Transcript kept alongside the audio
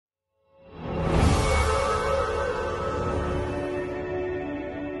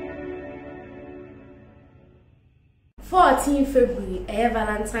14 February,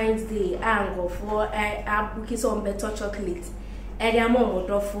 Valentine's Day, and go for a bouquet on better chocolate. And a moment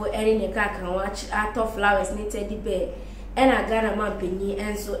for any crack and watch out of flowers knitted the bear. And I got a man penny,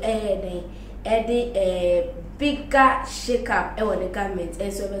 and so a bigger shake up on the garment,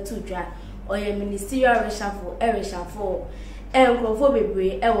 and so ever to dry, or a ministerial reshuffle, and go for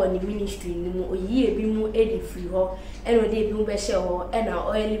baby, the ministry, no year be more eddy free ho, and when they do be shell, and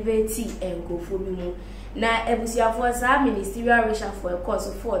our oily tea and go for me more. Now, Ebusia for some ministerial reshuffle, of course,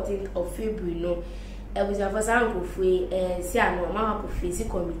 14th of February, no. Ebusia for some go free, Siano, Mamma Physic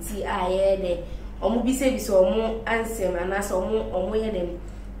Committee, I hear omo say so omo answer and as omo ye dem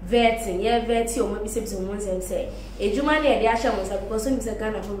vetting omo bi say omo say ejuma na e dey ahya mo say because so mi say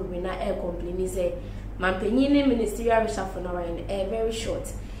Ghana for be na e complain say mampanyin ministerial reshuffle na right very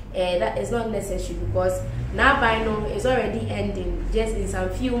short. That is not necessary because now by now is already ending just in some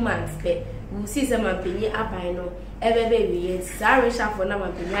few months, but we see some mampanyin abai no be reshuffle na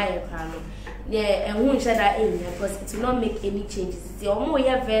mampanyin aye kwa no and who share that area because it will not make any changes. It's omo ye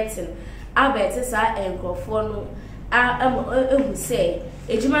vetting Abetisa and Grofono who say,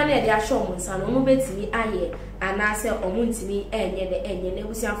 a Jumania de Ashom, son, or betty aye, and I say, or muntimi, and yet the end, and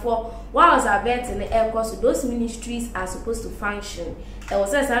was for whilst I bet in the air course, those ministries are supposed to function. There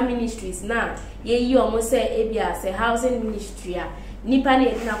was some ministries now, ye, you almost say, Abia, say, housing ministry,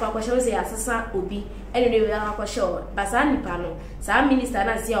 Nipani, Nakwa, say, Assassin, Obi, and they will have a show, but some Nipano, some minister,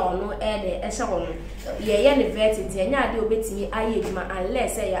 as you all know, air the Eshon, ye, and vetted, and I do betty aye,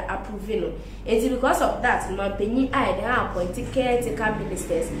 unless I approve. It's because of that, my penny I appointed caretaker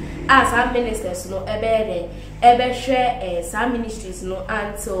ministers, as some ministers know a better share some ministries no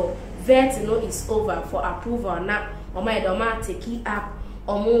until vet no is over for approval now, or my doma take up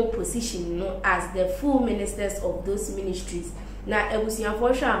or more position no as the full ministers of those ministries. Now, Owusu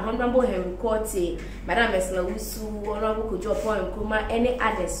for sure, Honorable Henry Quartey, Madam Owusu, Honorable Kojo Point, Kuma, any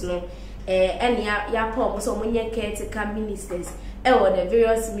others no, any ya pop, so many caretaker ministers, or the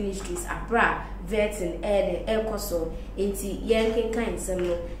various ministries abra, vetting, and Koso, into yanking kind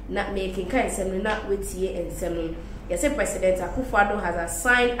seminal, not making kind seminal, not with ye and seminal. Yes, President Akufo-Addo has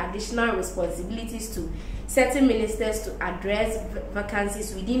assigned additional responsibilities to certain ministers to address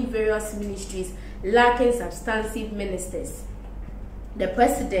vacancies within various ministries lacking substantive ministers. The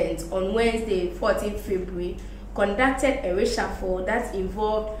President on Wednesday, 14 February, conducted a reshuffle that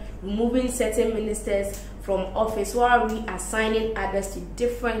involved removing certain ministers from office while reassigning others to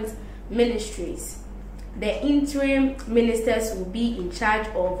different ministries. The interim ministers will be in charge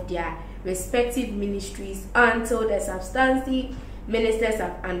of their respective ministries until the substantive ministers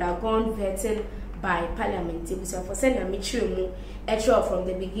have undergone vetting by Parliament. So for sending a mitchell from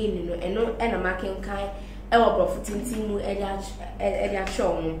the beginning, and a marking kind. Among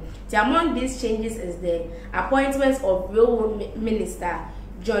these changes is the appointment of Railway Minister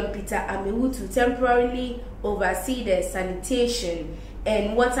John Peter Amewu to temporarily oversee the sanitation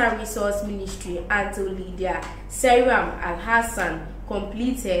and water resource ministry until leader Seram Al-Hassan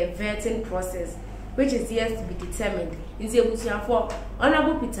completes her vetting process, which is yet to be determined. In the for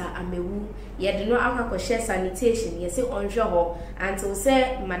Honorable Peter Amewu, yet do not have share sanitation, yes, onshore until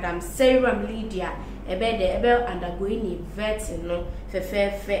say Madam Seram Lydia ebe undergoing vetting no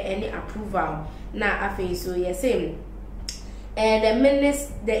for any approval. Now after so yes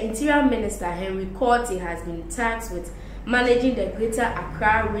the Interior Minister Henry Quartey has been tasked with managing the Greater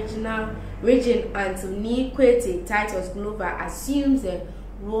Accra region until Quartey Titus Glover assumes the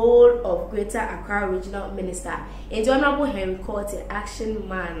role of Greater Accra Regional Minister. And Honorable Henry Quartey, Action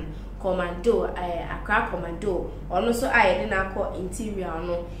Man Commando, Accra Commando, also I did not call Interior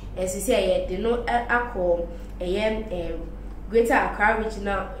no, as you say, they know call a Greater Accra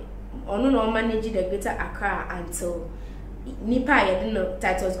Regional, or no managing the Greater Accra until Nipa yedino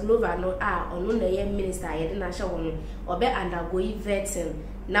Titus Glover no or no minister yedina show or be undergoing vetting.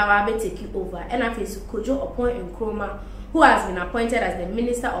 Now I be taking over. And I face Kojo Appoints who has been appointed as the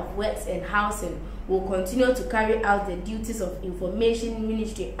Minister of Works and Housing, will continue to carry out the duties of Information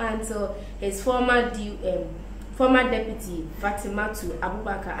Ministry until his former deputy Fatimatu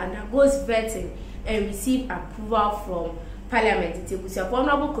Abubakar undergoes vetting and receive approval from Parliament. It was a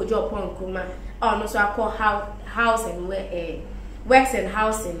vulnerable Kojo Appoints also I call house and works and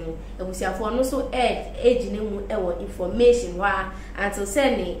housing. It was a for also age information why until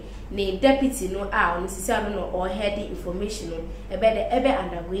sending the deputy no necessarily no or heady information about the ever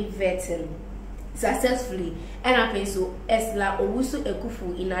undergoing vetting successfully. And I think so Owusu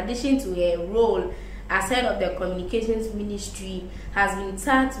Ekufu, in addition to her role as head of the communications ministry, has been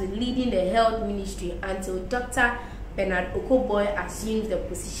tasked with leading the health ministry until Dr. Bernard Okoboy assumes the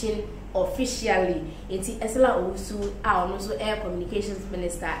position officially. Into Ursula Owusu, our also Air Communications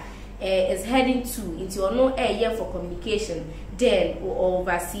Minister, is heading to into no air year for communication. Then will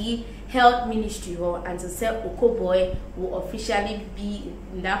oversee Health Ministry and to say Okoboy will officially be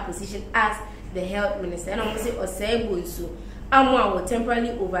in that position as the Health Minister. And I'm going to say Owusu Amwa will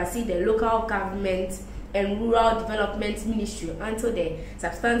temporarily oversee the local government and rural development ministry until the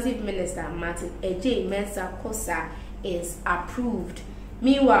substantive minister Martin Eje Mensa Kosa is approved.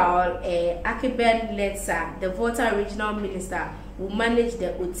 Meanwhile, Akibed Letsa, the Volta regional minister, will manage the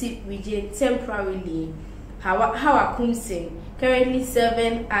Otip region temporarily. Hawa Kumsing, currently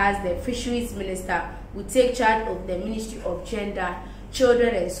serving as the fisheries minister, will take charge of the Ministry of Gender,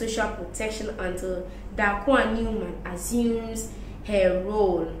 Children and Social Protection until Dakwa Newman assumes her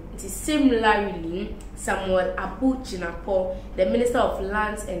role. Similarly, Samuel Abu Jinapo, the Minister of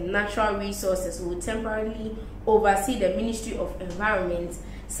Lands and Natural Resources, will temporarily oversee the Ministry of Environment,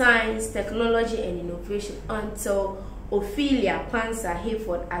 Science, Technology and Innovation until Ophelia Pansa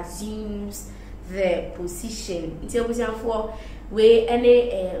Hayford assumes the position. Until for where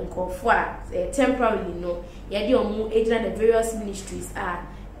any temporarily no, yadi omu agent the various ministries are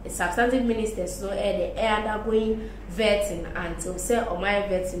substantive ministers so the undergoing vetting until say my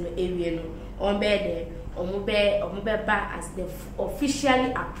vetting area no on bed omube ba as the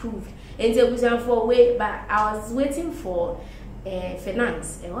officially approved. Until for way but I was waiting for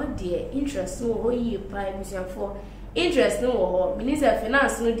finance and what dear interest no ye prime for interest no minister of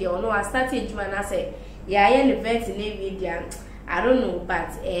finance no dear no I started man I say yeah the vetting area I don't know but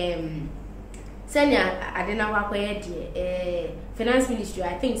Senya adena wakoye de finance ministry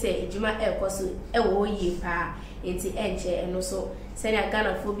I think say ejuma ekoso ewo ye pa enti enche eno so senya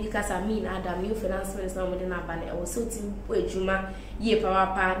Ghana phobic as I mean Adam new finance minister mo de na ba na ewo so tim ejuma ye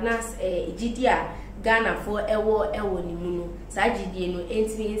pa pa nas ejidi a Ghana for ewo ni mu no sa jidie no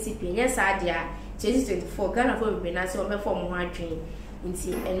enti ensi pe nya sa de a 2024 Ghana for be na se o me form ho adwen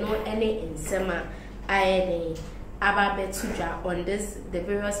enti eno ene ensema ayede Ababetuja on this the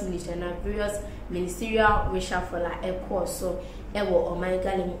various ministry and various ministerial reshuffle so ewo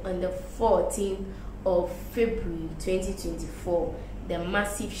omangalim on the 14th of February 2024 the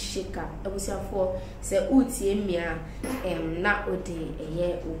massive shake-up for say utie mia na ode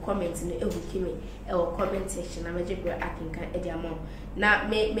eye o comment no ehukime e comment section na majebra akinka ediamo na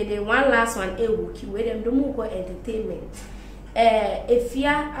me the one last one ehuki we dem do mu go entertainment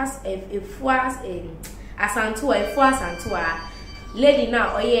efia as Asantua lady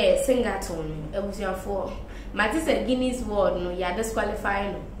now Singaton for Matisse Guinness World no ya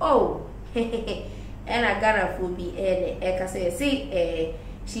disqualifying oh and I gotta for be say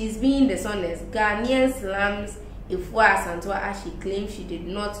she's being dishonest. Ghanaian slams if Asantua as she claimed she did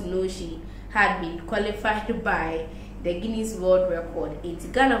not know she had been qualified by the Guinness World Record. It's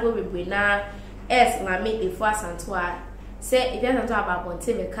Ghana will be now Lame if Asantua say if you talk about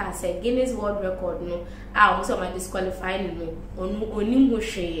Ponte car say Guinness World Record no I also my disqualifying no onim ho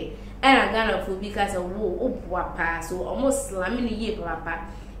hwe and Ghana for because of wo pa so almost slamming ye papa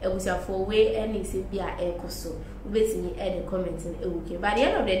e was for way any say bia ekoso ubetini e the comments in okay by the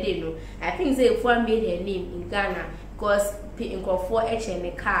end of the day no I think say if one made her name in Ghana because in for in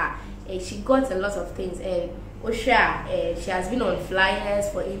the car she got a lot of things and Ursula she has been on flyers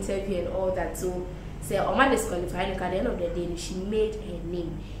for interview and all that so say on my disqualifying at the end of the day she made her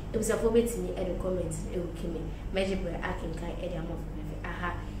name. It was a phobia to me at the comments it will kill me. Measure by I can kind of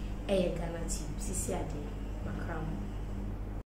aha Ghana team. See